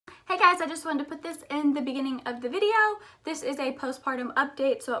Hi guys, I just wanted to put this in the beginning of the video. This is a postpartum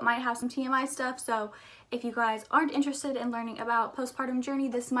update, so it might have some TMI stuff. So if you guys aren't interested in learning about postpartum journey,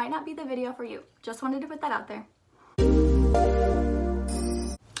 this might not be the video for you. Just wanted to put that out there.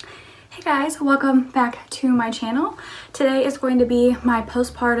 Hey guys, welcome back to my channel. Today is going to be my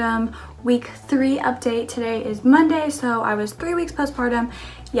postpartum week 3 update. Today is Monday, so I was 3 weeks postpartum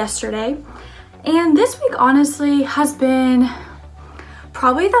yesterday. And this week honestly has been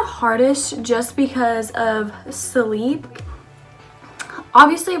probably the hardest just because of sleep.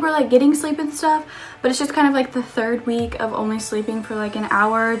 Obviously we're like getting sleep and stuff, but it's just kind of like the 3rd week of only sleeping for like an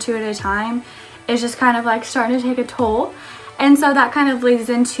hour or 2 at a time. It's just kind of like starting to take a toll. And so that kind of leads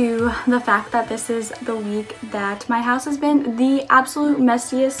into the fact that this is the week that my house has been the absolute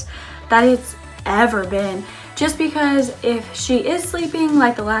messiest that it's ever been. Just because if she is sleeping,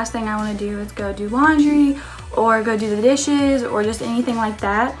 like the last thing I want to do is go do laundry or go do the dishes or just anything like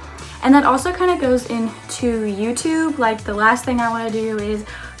that. And that also kind of goes into YouTube. Like the last thing I want to do is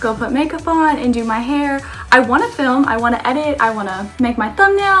go put makeup on and do my hair. I want to film, I want to edit, I want to make my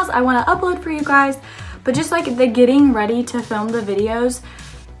thumbnails, I want to upload for you guys. But just like the getting ready to film the videos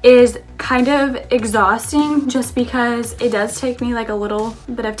is kind of exhausting just because it does take me like a little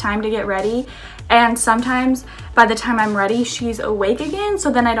bit of time to get ready. And sometimes by the time I'm ready, she's awake again. So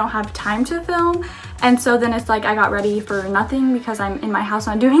then I don't have time to film. And so then it's like I got ready for nothing because I'm in my house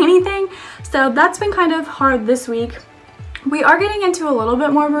not doing anything. So that's been kind of hard this week. We are getting into a little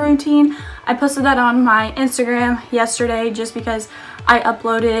bit more of a routine. I posted that on my Instagram yesterday just because I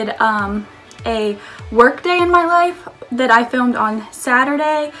uploaded a work day in my life that I filmed on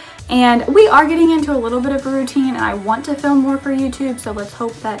Saturday, and we are getting into a little bit of a routine, and I want to film more for YouTube, so let's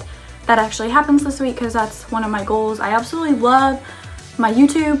hope that that actually happens this week because that's one of my goals. I absolutely love my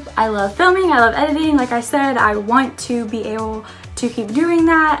YouTube. I love filming, I love editing. Like I said, I want to be able to keep doing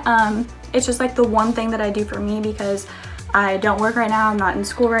that. It's just like the one thing that I do for me because I don't work right now, I'm not in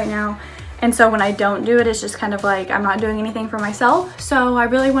school right now. And so when I don't do it, it's just kind of like I'm not doing anything for myself. So I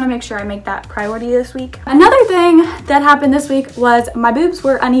really want to make sure I make that priority this week. Another thing that happened this week was my boobs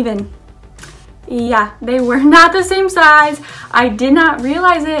were uneven. Yeah, they were not the same size. I did not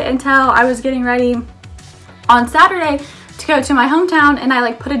realize it until I was getting ready on Saturday to go to my hometown, and I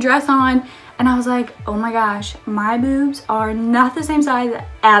like put a dress on and I was like, oh my gosh, my boobs are not the same size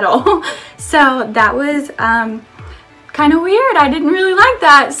at all. So that was kind of weird. I didn't really like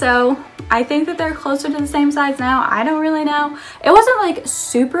that. So I think that they're closer to the same size now. I don't really know. It wasn't like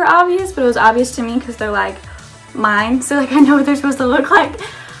super obvious, but it was obvious to me because they're like mine. So like I know what they're supposed to look like.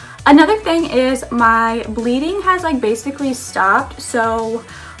 Another thing is my bleeding has like basically stopped. So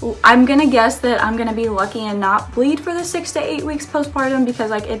I'm gonna guess that I'm gonna be lucky and not bleed for the 6 to 8 weeks postpartum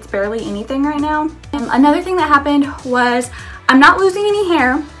because like it's barely anything right now. Another thing that happened was I'm not losing any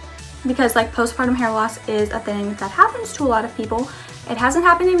hair because like postpartum hair loss is a thing that happens to a lot of people. It hasn't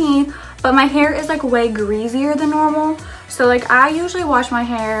happened to me, but my hair is like way greasier than normal. So like I usually wash my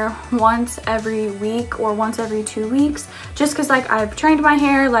hair once every week or once every 2 weeks just because like I've trained my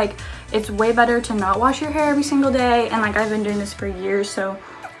hair. Like it's way better to not wash your hair every single day, and like I've been doing this for years, so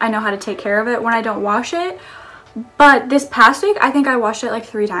I know how to take care of it when I don't wash it. But this past week I think I washed it like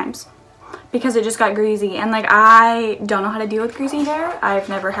 3 times because it just got greasy, and like I don't know how to deal with greasy hair. I've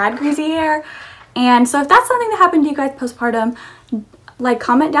never had greasy hair. And so if that's something that happened to you guys postpartum, like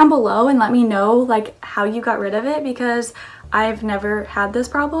comment down below and let me know like how you got rid of it because I've never had this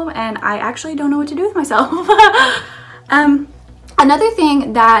problem and I actually don't know what to do with myself. Another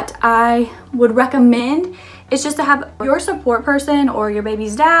thing that I would recommend is just to have your support person or your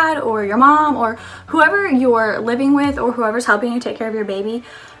baby's dad or your mom or whoever you're living with or whoever's helping you take care of your baby.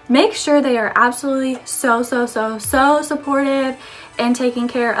 Make sure they are absolutely so supportive and taking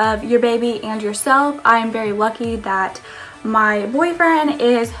care of your baby and yourself. I am very lucky that my boyfriend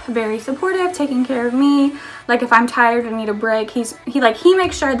is very supportive, taking care of me. Like if I'm tired and need a break, he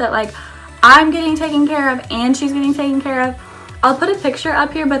makes sure that like I'm getting taken care of and she's getting taken care of. I'll put a picture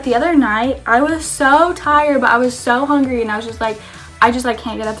up here, but the other night I was so tired, but I was so hungry, and I was just like, I just like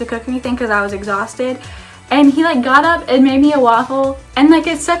can't get up to cook anything because I was exhausted. And he like got up and made me a waffle, and like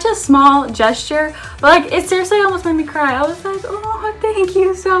it's such a small gesture, but like it seriously almost made me cry. I was like, oh, thank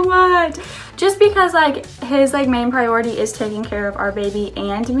you so much. Just because like his like main priority is taking care of our baby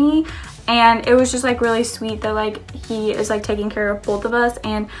and me, and it was just like really sweet that like he is like taking care of both of us.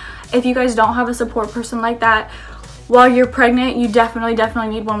 And if you guys don't have a support person like that while you're pregnant, you definitely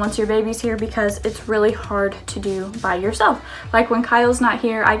need one once your baby's here because it's really hard to do by yourself. Like when Kyle's not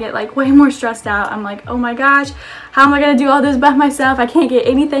here, I get like way more stressed out. I'm like, oh my gosh, how am I gonna do all this by myself? I can't get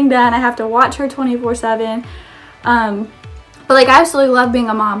anything done. I have to watch her 24/7. But like, I absolutely love being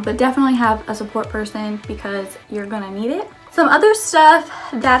a mom, but definitely have a support person because you're gonna need it. Some other stuff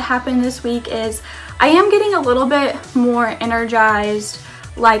that happened this week is I am getting a little bit more energized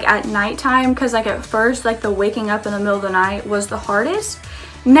like at nighttime, because like at first, like the waking up in the middle of the night was the hardest.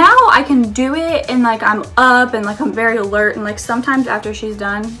 Now I can do it and like I'm up and like I'm very alert, and like sometimes after she's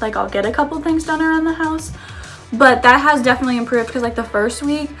done, like I'll get a couple things done around the house. But that has definitely improved, because like the first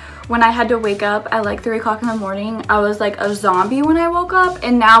week when I had to wake up at like 3 o'clock in the morning, I was like a zombie when I woke up,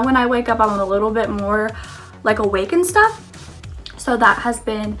 and now when I wake up I'm a little bit more like awake and stuff. So that has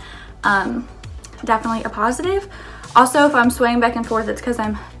been definitely a positive. Also, if I'm swaying back and forth, it's because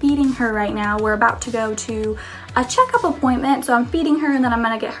I'm feeding her right now. We're about to go to a checkup appointment, so I'm feeding her and then I'm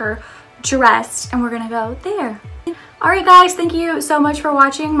gonna get her dressed and we're gonna go there. Alright guys, thank you so much for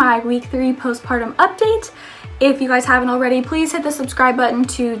watching my week 3 postpartum update. If you guys haven't already, please hit the subscribe button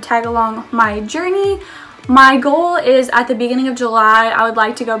to tag along my journey. My goal is at the beginning of July, I would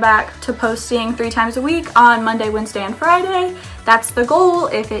like to go back to posting 3 times a week on Monday, Wednesday, and Friday. That's the goal.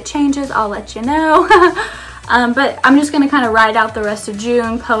 If it changes, I'll let you know. But I'm just going to kind of ride out the rest of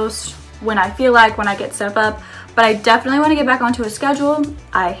June, post when I feel like, when I get stuff up. But I definitely want to get back onto a schedule.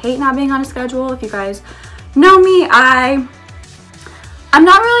 I hate not being on a schedule. If you guys know me, I'm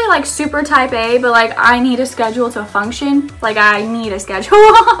not really like super type A, but like I need a schedule to function. Like I need a schedule.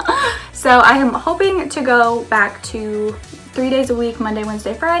 So I am hoping to go back to 3 days a week, Monday,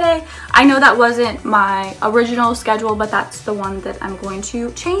 Wednesday, Friday. I know that wasn't my original schedule, but that's the one that I'm going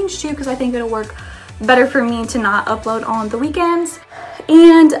to change to, because I think it'll work better for me to not upload on the weekends.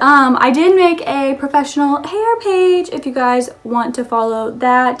 And I did make a professional hair page if you guys want to follow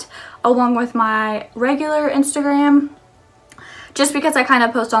that, along with my regular Instagram, just because I kind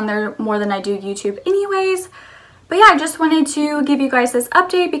of post on there more than I do YouTube anyways. But yeah, I just wanted to give you guys this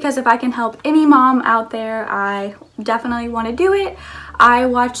update, because if I can help any mom out there, I definitely want to do it. I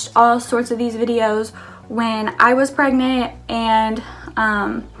watched all sorts of these videos when I was pregnant, and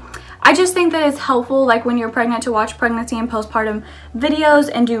I just think that it's helpful, like when you're pregnant, to watch pregnancy and postpartum videos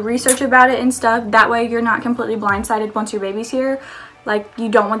and do research about it and stuff. That way you're not completely blindsided once your baby's here. Like, you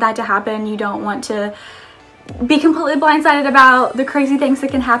don't want that to happen. You don't want to be completely blindsided about the crazy things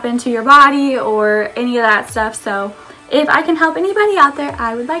that can happen to your body or any of that stuff. So if I can help anybody out there,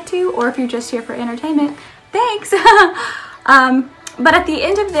 I would like to. Or if you're just here for entertainment, thanks. But at the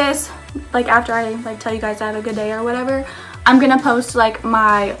end of this, like after I like tell you guys I have a good day or whatever, I'm gonna post like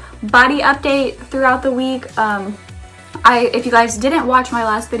my body update throughout the week. If you guys didn't watch my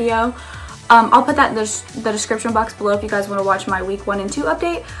last video, I'll put that in the description box below if you guys want to watch my week 1 and 2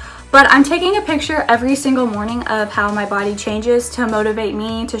 update. But I'm taking a picture every single morning of how my body changes to motivate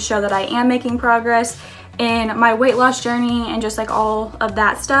me, to show that I am making progress in my weight loss journey and just like all of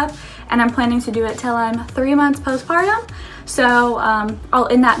that stuff. And I'm planning to do it till I'm 3 months postpartum. So I'll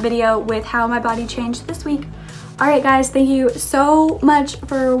end that video with how my body changed this week. Alright guys, thank you so much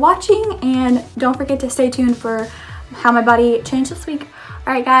for watching, and don't forget to stay tuned for how my body changed this week.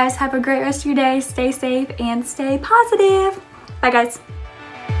 Alright guys, have a great rest of your day, stay safe, and stay positive. Bye guys.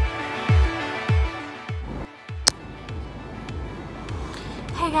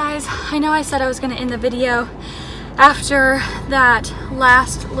 Hey guys, I know I said I was going to end the video after that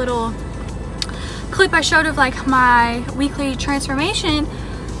last little clip I showed of like my weekly transformation,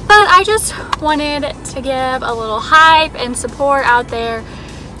 but I just wanted to give a little hype and support out there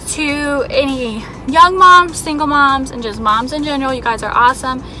to any young moms, single moms, and just moms in general. You guys are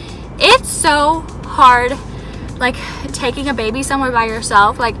awesome. It's so hard like taking a baby somewhere by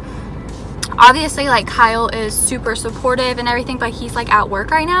yourself. Like obviously like Kyle is super supportive and everything, but he's like at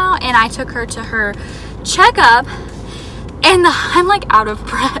work right now, and I took her to her checkup and I'm like out of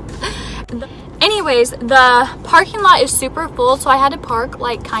breath. Anyways, the parking lot is super full, so I had to park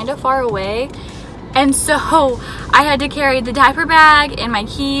like kind of far away, and so I had to carry the diaper bag and my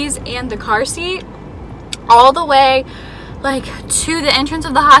keys and the car seat all the way like to the entrance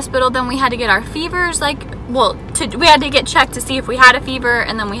of the hospital. Then we had to get our fevers, like, well, we had to get checked to see if we had a fever,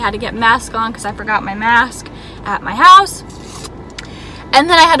 and then we had to get masks on because I forgot my mask at my house. And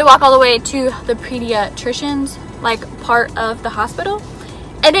then I had to walk all the way to the pediatrician's like part of the hospital,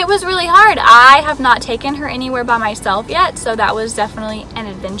 and it was really hard. I have not taken her anywhere by myself yet, so that was definitely an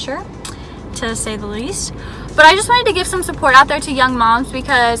adventure to say the least. But I just wanted to give some support out there to young moms,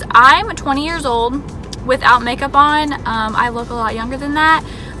 because I'm 20 years old without makeup on. I look a lot younger than that.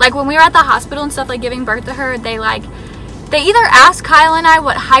 Like when we were at the hospital and stuff, like giving birth to her, they either asked Kyle and I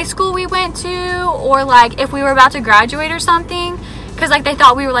what high school we went to, or like if we were about to graduate or something, because like they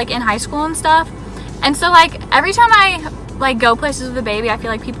thought we were like in high school and stuff. And so like every time I like go places with a baby, I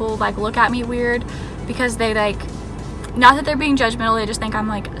feel like people like look at me weird, because they like, Not that they're being judgmental, they just think I'm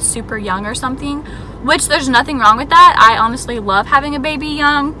like super young or something, which there's nothing wrong with that. I honestly love having a baby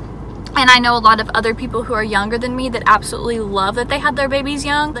young, and I know a lot of other people who are younger than me that absolutely love that they had their babies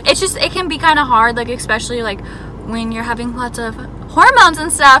young. It's just, it can be kind of hard, like especially like when you're having lots of hormones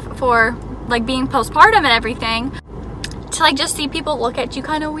and stuff for like being postpartum and everything, to like just see people look at you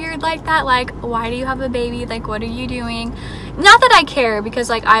kind of weird like that, like, why do you have a baby, like what are you doing? Not that I care, because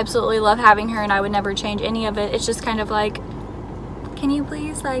like I absolutely love having her and I would never change any of it. It's just kind of like, can you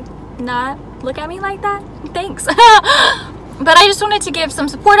please like not look at me like that? Thanks. But I just wanted to give some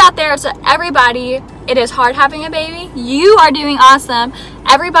support out there to everybody. It is hard having a baby. You are doing awesome.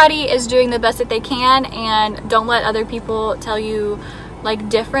 Everybody is doing the best that they can, and don't let other people tell you like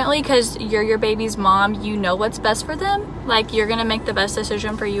differently, because you're your baby's mom. You know what's best for them. Like, you're gonna make the best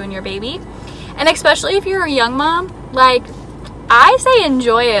decision for you and your baby. And especially if you're a young mom, like I say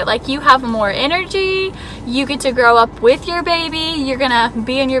enjoy it. Like, you have more energy, you get to grow up with your baby, you're gonna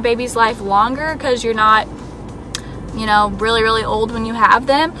be in your baby's life longer because you're not, you know, really old when you have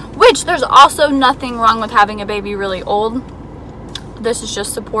them, which there's also nothing wrong with having a baby really old. This is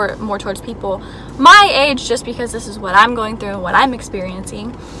just support more towards people my age, just because this is what I'm going through and what I'm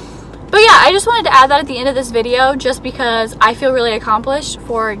experiencing. But yeah, I just wanted to add that at the end of this video, just because I feel really accomplished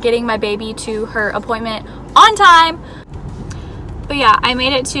for getting my baby to her appointment on time. But yeah, I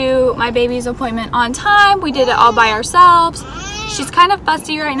made it to my baby's appointment on time. We did it all by ourselves. She's kind of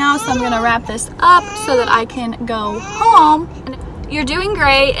fussy right now, so I'm gonna wrap this up so that I can go home. You're doing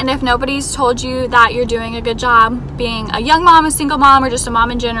great, and if nobody's told you that you're doing a good job being a young mom, a single mom, or just a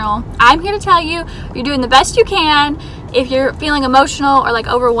mom in general, I'm here to tell you you're doing the best you can. If you're feeling emotional or like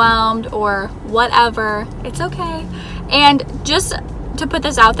overwhelmed or whatever, it's okay. And just to put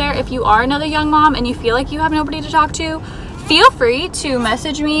this out there, if you are another young mom and you feel like you have nobody to talk to, feel free to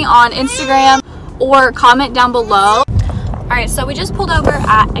message me on Instagram or comment down below. Alright, so we just pulled over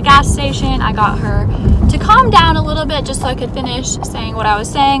at a gas station. I got her to calm down a little bit just so I could finish saying what I was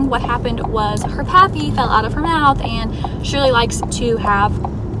saying. What happened was her pappy fell out of her mouth, and she really likes to have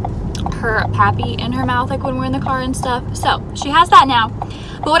her pappy in her mouth like when we're in the car and stuff. So she has that now.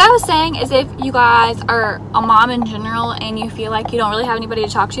 But what I was saying is, if you guys are a mom in general and you feel like you don't really have anybody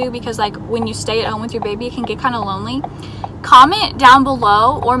to talk to, because like when you stay at home with your baby it can get kind of lonely, comment down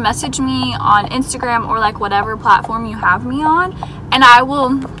below or message me on Instagram or like whatever platform you have me on, and I will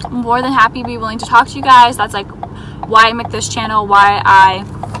more than happy be willing to talk to you guys. That's like why I make this channel, why I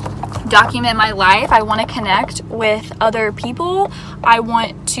document my life. I want to connect with other people. I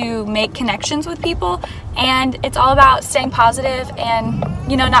want to make connections with people, and it's all about staying positive and,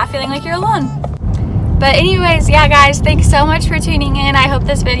 you know, not feeling like you're alone. But anyways, yeah guys, thanks so much for tuning in. I hope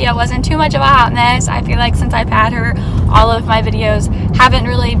this video wasn't too much of a hot mess. I feel like since I've had her, all of my videos haven't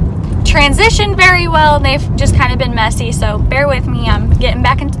really transitioned very well, and they've just kind of been messy, so bear with me. I'm getting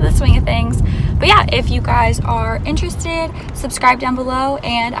back into the swing of things. But yeah, if you guys are interested, subscribe down below,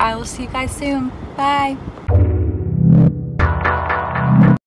 and I will see you guys soon. Bye.